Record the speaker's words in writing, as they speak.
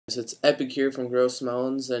It's Epic here from Gross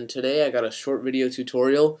Melons, and today I got a short video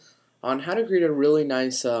tutorial on how to create a really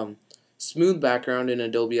nice smooth background in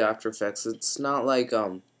Adobe After Effects. It's not like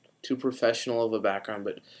too professional of a background,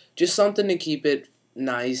 but just something to keep it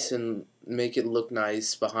nice and make it look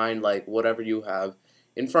nice behind like whatever you have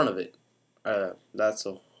in front of it. That's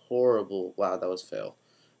a horrible, wow, that was fail.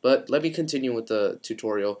 But let me continue with the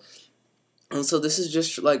tutorial. And so this is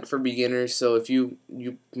just like for beginners, so if you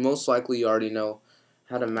most likely already know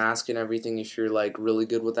how to mask and everything if you're like really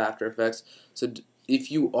good with After Effects. So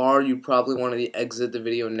if you are, you probably want to exit the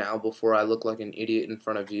video now before I look like an idiot in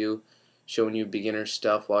front of you showing you beginner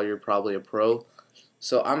stuff while you're probably a pro.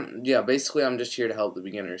 So basically I'm just here to help the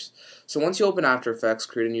beginners. So once you open After Effects,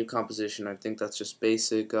 create a new composition. I think that's just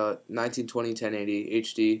basic 1920 1080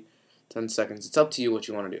 HD 10 seconds. It's up to you what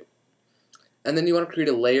you want to do. And then you want to create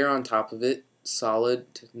a layer on top of it, solid,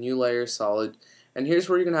 new layer, solid. And here's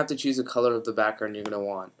where you're going to have to choose a color of the background you're going to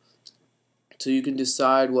want. So you can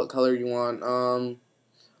decide what color you want.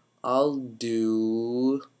 I'll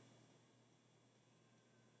do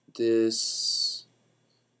this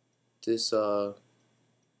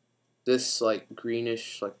like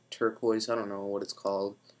greenish, like turquoise, I don't know what it's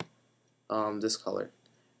called. This color.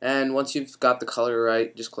 And once you've got the color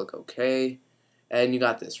right, just click OK. And you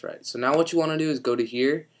got this right. So now what you want to do is go to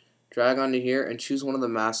here, drag onto here, and choose one of the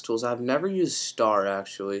mask tools. I've never used star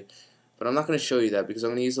actually, but I'm not going to show you that because I'm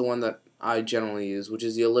going to use the one that I generally use, which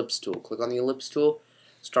is the ellipse tool. Click on the ellipse tool,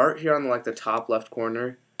 start here on like the top left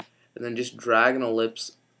corner, and then just drag an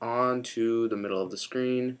ellipse onto the middle of the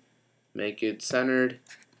screen, make it centered.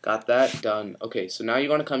 Got that done. Okay, so now you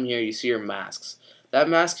want to come here, you see your masks. That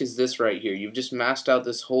mask is this right here. You've just masked out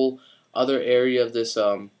this whole other area of this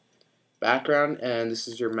background, and this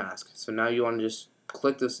is your mask. So now you want to just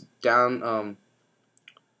click this down I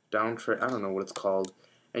don't know what it's called,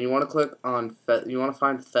 and you want to click on you want to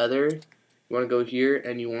find feather. You want to go here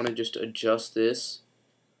and you want to just adjust this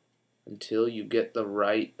until you get the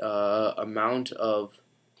right amount of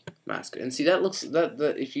mask. And see, that looks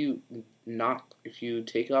if you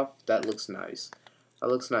take off, that looks nice. That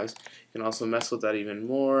looks nice. You can also mess with that even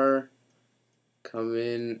more. Come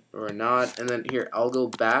in or not, and then here I'll go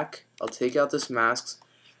back. I'll take out this masks,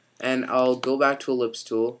 and I'll go back to ellipse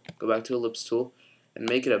tool. Go back to ellipse tool, and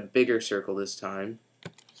make it a bigger circle this time.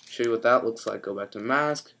 Show you what that looks like. Go back to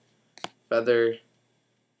mask, feather.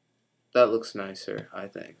 That looks nicer, I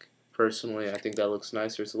think. Personally, I think that looks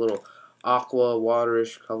nicer. It's a little aqua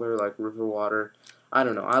waterish color, like river water. I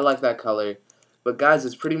don't know. I like that color. But guys,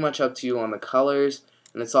 it's pretty much up to you on the colors,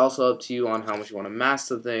 and it's also up to you on how much you want to mask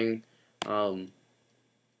the thing.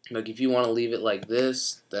 Like if you want to leave it like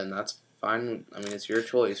this, then that's fine. I mean, it's your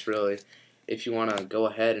choice, really. If you want to go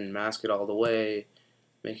ahead and mask it all the way,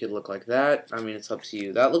 make it look like that, I mean, it's up to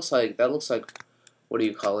you. That looks like what do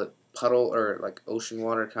you call it? Puddle or like ocean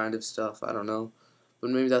water kind of stuff. I don't know, but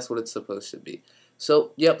maybe that's what it's supposed to be.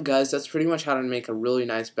 So, yep, guys, that's pretty much how to make a really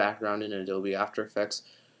nice background in Adobe After Effects.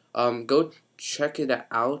 Go check it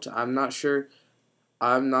out. I'm not sure.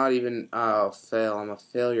 I'm not even, fail, I'm a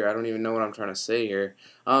failure. I don't even know what I'm trying to say here.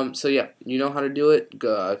 So yeah, you know how to do it.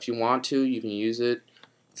 If you want to, you can use it.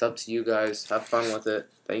 It's up to you guys. Have fun with it.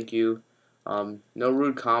 Thank you. No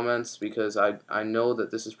rude comments because I know that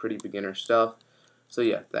this is pretty beginner stuff. So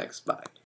yeah, thanks. Bye.